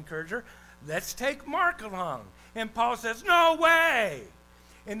 such an encourager, let's take Mark along. And Paul says, no way.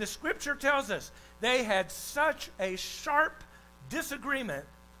 And the scripture tells us they had such a sharp disagreement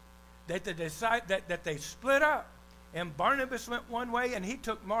that they split up. And Barnabas went one way, and he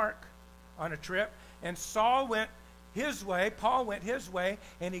took Mark on a trip. And Saul went his way, Paul went his way,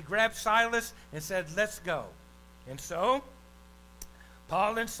 and he grabbed Silas and said, let's go. And so,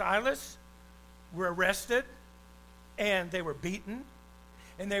 Paul and Silas were arrested, and they were beaten,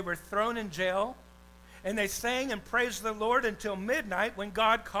 and they were thrown in jail, and they sang and praised the Lord until midnight when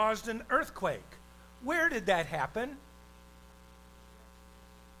God caused an earthquake. Where did that happen?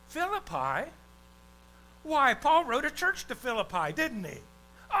 Philippi. Why, Paul wrote a church to Philippi, didn't he?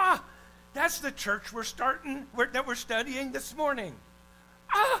 That's the church that we're studying this morning.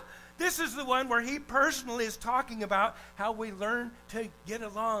 This is the one where he personally is talking about how we learn to get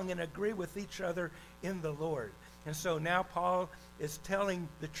along and agree with each other in the Lord. And so now Paul is telling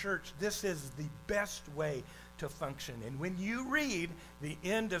the church this is the best way to function. And when you read the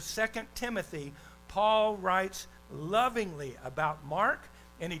end of 2 Timothy, Paul writes lovingly about Mark,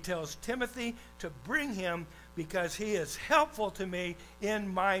 and he tells Timothy to bring him because he is helpful to me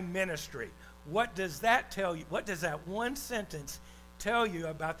in my ministry. What does that tell you? What does that one sentence tell you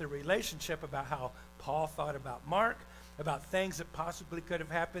about the relationship, about how Paul thought about Mark, about things that possibly could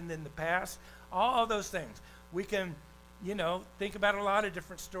have happened in the past? All those things. We can, think about a lot of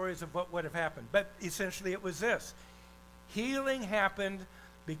different stories of what would have happened. But essentially it was this. Healing happened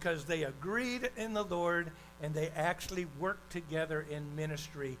because they agreed in the Lord and they actually worked together in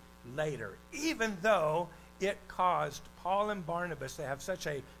ministry later, even though it caused Paul and Barnabas to have such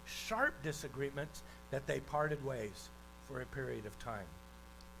a sharp disagreement that they parted ways for a period of time.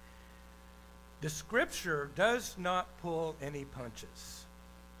 The scripture does not pull any punches.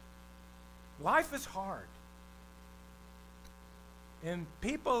 Life is hard. And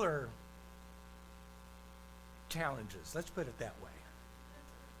people are challenges. Let's put it that way.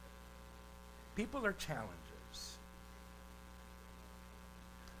 People are challengers.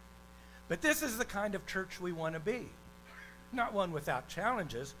 But this is the kind of church we want to be. Not one without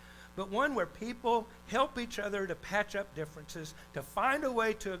challenges, but one where people help each other to patch up differences, to find a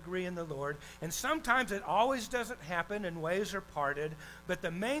way to agree in the Lord. And sometimes it always doesn't happen and ways are parted, but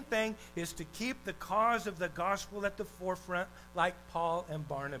the main thing is to keep the cause of the gospel at the forefront like Paul and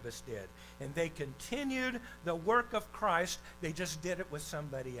Barnabas did. And they continued the work of Christ, they just did it with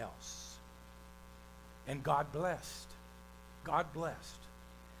somebody else. And God blessed. God blessed.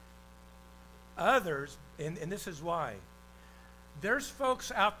 Others, and this is why, there's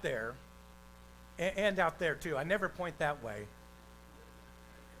folks out there, and out there too. I never point that way.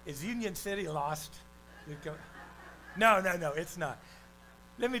 Is Union City lost? No, it's not.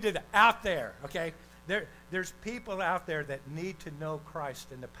 Let me do that. Out there, okay? There's people out there that need to know Christ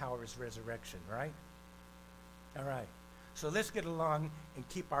and the power of his resurrection, right? All right. So let's get along and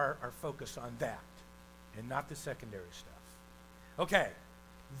keep our focus on that and not the secondary stuff. Okay.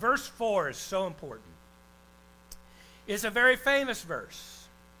 Verse 4 is so important. It's a very famous verse.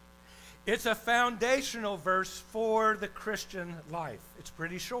 It's a foundational verse for the Christian life. It's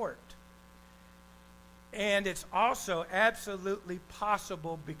pretty short. And it's also absolutely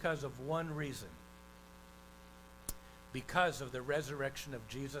possible because of one reason. Because of the resurrection of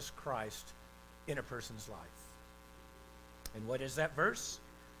Jesus Christ in a person's life. And what is that verse?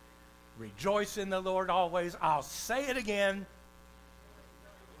 Rejoice in the Lord always. I'll say it again.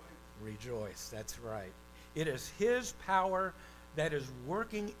 Rejoice. That's right. It is his power that is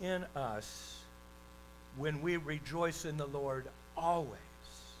working in us when we rejoice in the Lord always.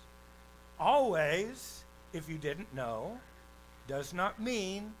 Always, if you didn't know, does not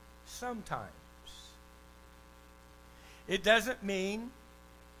mean sometimes. It doesn't mean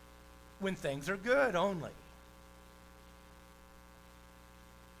when things are good only.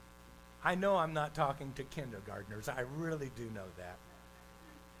 I know I'm not talking to kindergartners. I really do know that.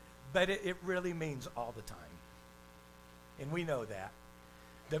 But it really means all the time. And we know that.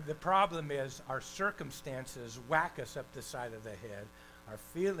 The problem is our circumstances whack us up the side of the head. Our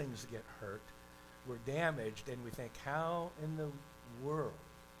feelings get hurt. We're damaged. And we think, how in the world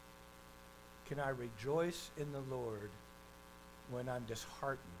can I rejoice in the Lord when I'm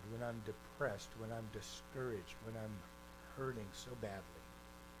disheartened, when I'm depressed, when I'm discouraged, when I'm hurting so badly?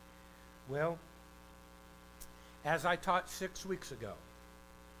 Well, as I taught 6 weeks ago,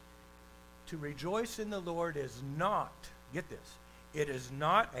 to rejoice in the Lord is not, get this, it is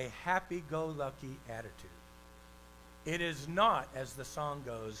not a happy-go-lucky attitude. It is not, as the song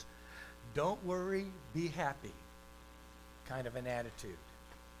goes, don't worry, be happy kind of an attitude.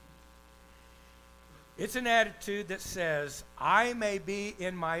 It's an attitude that says, I may be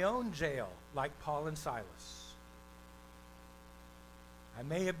in my own jail like Paul and Silas. I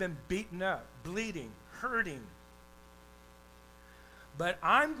may have been beaten up, bleeding, hurting. But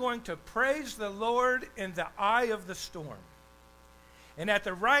I'm going to praise the Lord in the eye of the storm. And at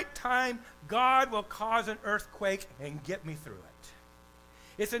the right time, God will cause an earthquake and get me through it.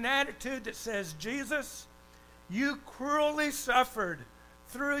 It's an attitude that says, Jesus, you cruelly suffered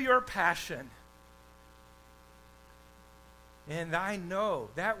through your passion. And I know,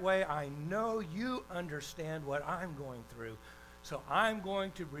 that way I know you understand what I'm going through. So I'm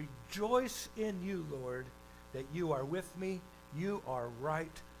going to rejoice in you, Lord, that you are with me. You are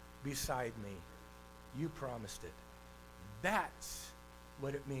right beside me. You promised it. That's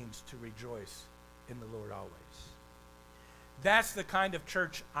what it means to rejoice in the Lord always. That's the kind of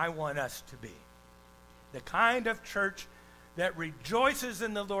church I want us to be. The kind of church that rejoices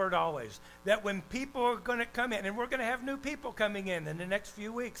in the Lord always. That when people are going to come in, and we're going to have new people coming in the next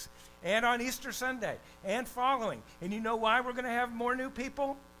few weeks, and on Easter Sunday, and following. And you know why we're going to have more new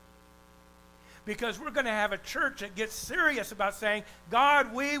people? Because we're going to have a church that gets serious about saying,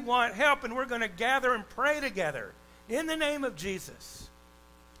 God, we want help, and we're going to gather and pray together in the name of Jesus.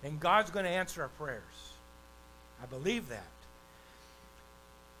 And God's going to answer our prayers. I believe that.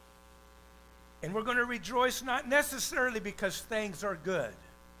 And we're going to rejoice not necessarily because things are good.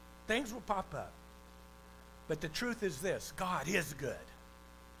 Things will pop up. But the truth is this, God is good.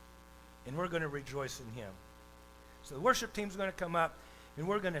 And we're going to rejoice in him. So the worship team's going to come up, and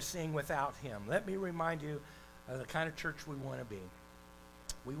we're going to sing without him. Let me remind you of the kind of church we want to be.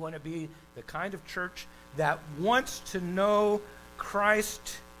 We want to be the kind of church that wants to know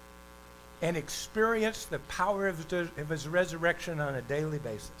Christ and experience the power of his resurrection on a daily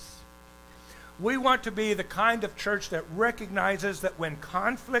basis. We want to be the kind of church that recognizes that when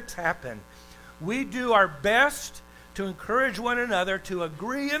conflicts happen, we do our best to encourage one another to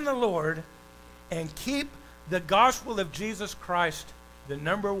agree in the Lord and keep the gospel of Jesus Christ the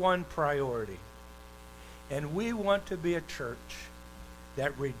number one priority. And we want to be a church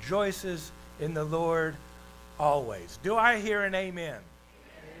that rejoices in the Lord always. Do I hear an amen? Amen.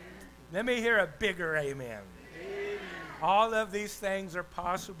 Let me hear a bigger amen. Amen. All of these things are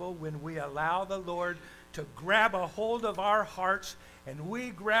possible when we allow the Lord to grab a hold of our hearts, and we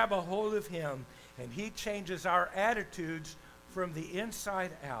grab a hold of him, and he changes our attitudes from the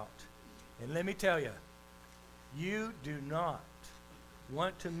inside out. And let me tell you, you do not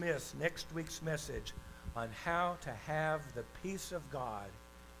want to miss next week's message on how to have the peace of God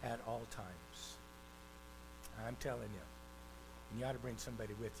at all times. I'm telling you. And you ought to bring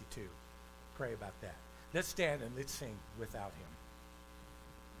somebody with you too. Pray about that. Let's stand and let's sing without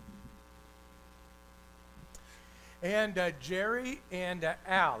him. And Jerry and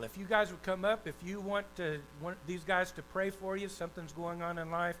Al, if you guys would come up, if you want these guys to pray for you, something's going on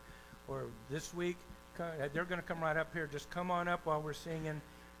in life, or this week, they're going to come right up here. Just come on up while we're singing,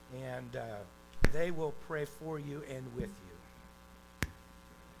 and they will pray for you and with you.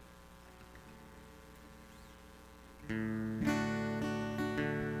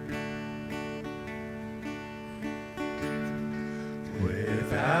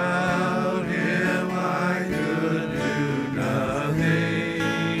 Without him I could do nothing.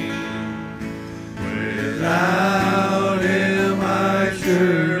 Without him I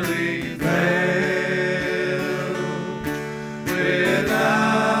surely fail.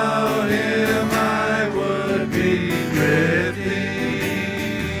 Without him I would be drifting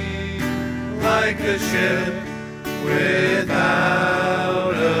like a ship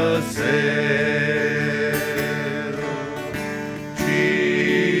without a sail.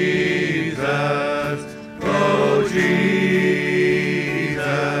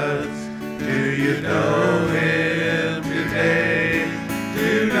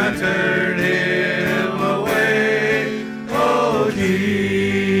 Turn him away, oh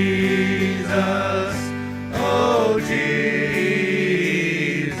Jesus, oh Jesus.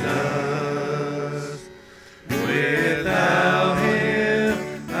 Without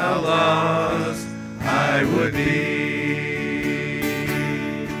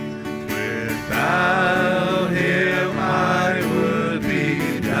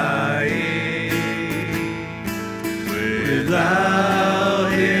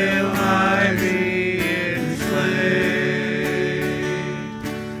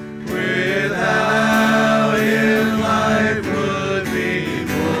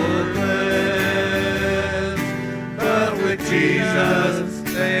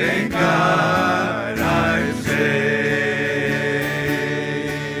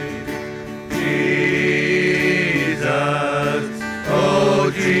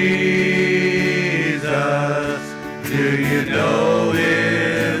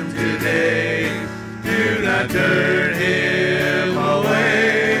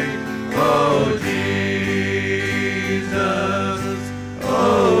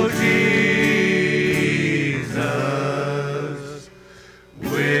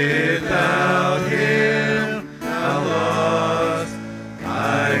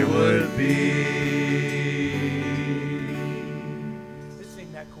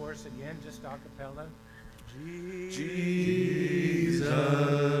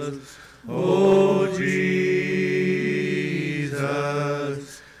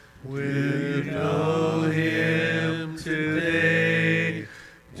Jesus, will you know him today?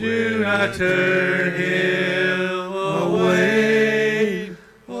 Do not turn him away.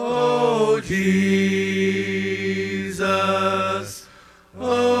 Oh, Jesus.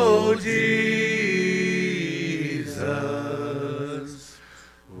 Oh, Jesus.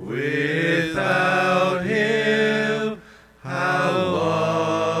 Without him, how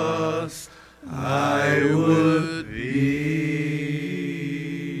lost I would be.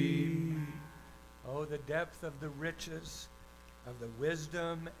 Oh, the depth of the riches of the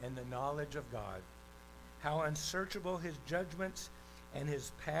wisdom and the knowledge of God. How unsearchable his judgments and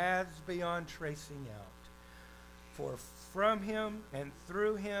his paths beyond tracing out. For from him and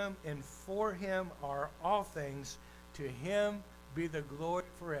through him and for him are all things. To him be the glory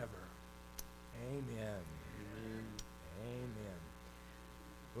forever. Amen. Amen. Amen.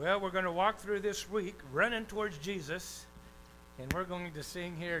 Well, we're going to walk through this week running towards Jesus, and we're going to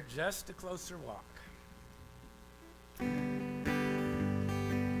sing here Just a Closer Walk.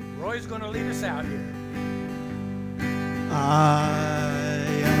 Roy's going to lead us out here. I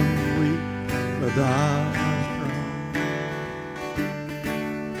am weak, but thou art strong.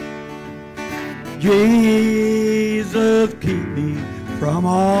 Jesus, keep me from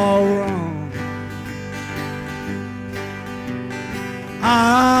all wrong.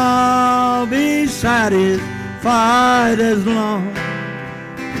 I'll be satisfied as long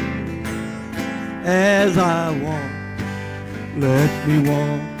as I walk. Let me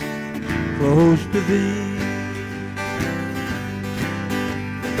walk close to thee.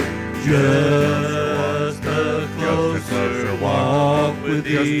 Just a closer walk with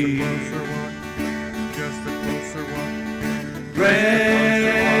thee. Just a closer walk.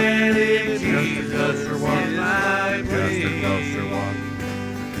 Granted, Jesus is my plea. Just a closer walk.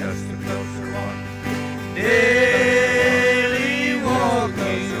 Just a closer walk. Daily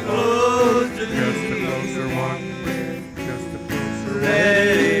walking close to Just a thee. closer walk. Just a closer walk. Let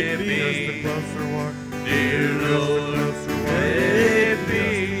it be. Just a closer walk. Dear Lord, Closer walk. let it be.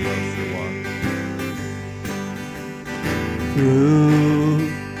 Closer walk. Through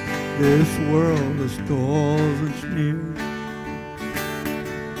this world of storms and sneers,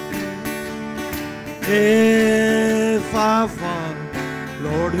 if I fall,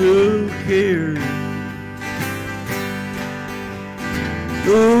 Lord, who cares?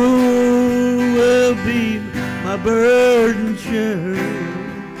 Who will be my burden sharer?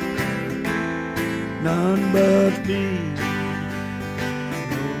 None but thee,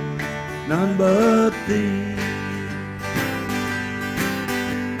 none but thee.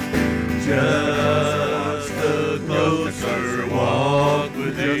 Just a closer walk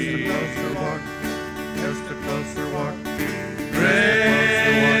with Just a thee. closer walk. Just a closer walk.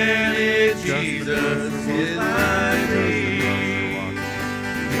 Granted, Jesus is my need.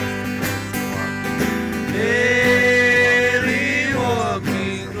 Daily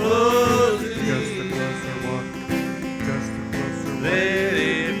walking close to Just a thee. closer walk. Just a closer walk. Let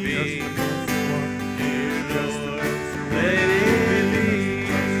it be. Just a closer walk. Dear Just a Lord, closer walk. let it be.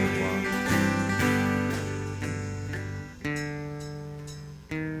 Closer walk.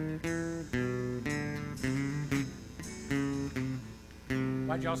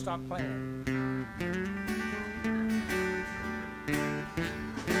 Why'd y'all stop playing?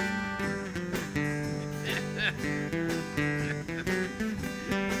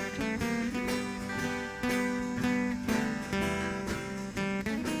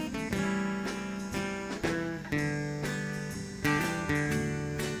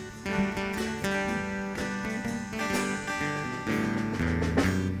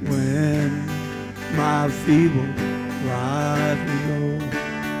 When my feeble life is over,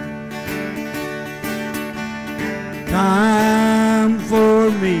 time for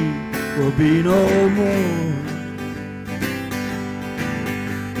me will be no more.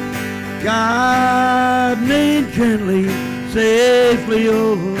 Guide me gently, safely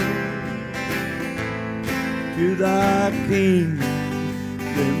over to thy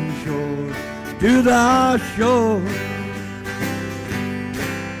kingdom shore, to thy shore.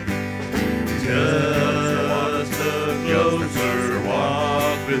 Just a closer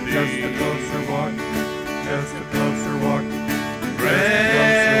walk with Just a thee. closer walk. Just a closer walk.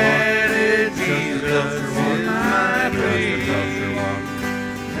 Granted, Jesus Just a is closer my walk. plea.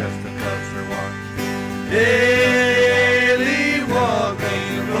 Just a closer walk. Daily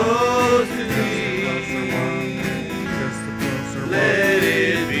walking close to Just a thee. closer walk. Just a closer walk. Let it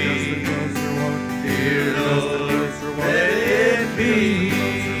be. Just a closer walk. Dear Just a Lord, closer walk. let it be. Just a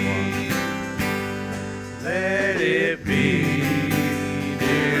closer walk. Let it be,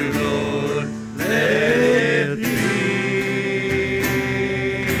 dear Lord,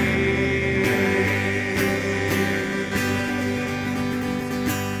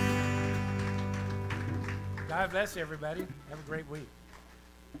 everybody. Have a great week.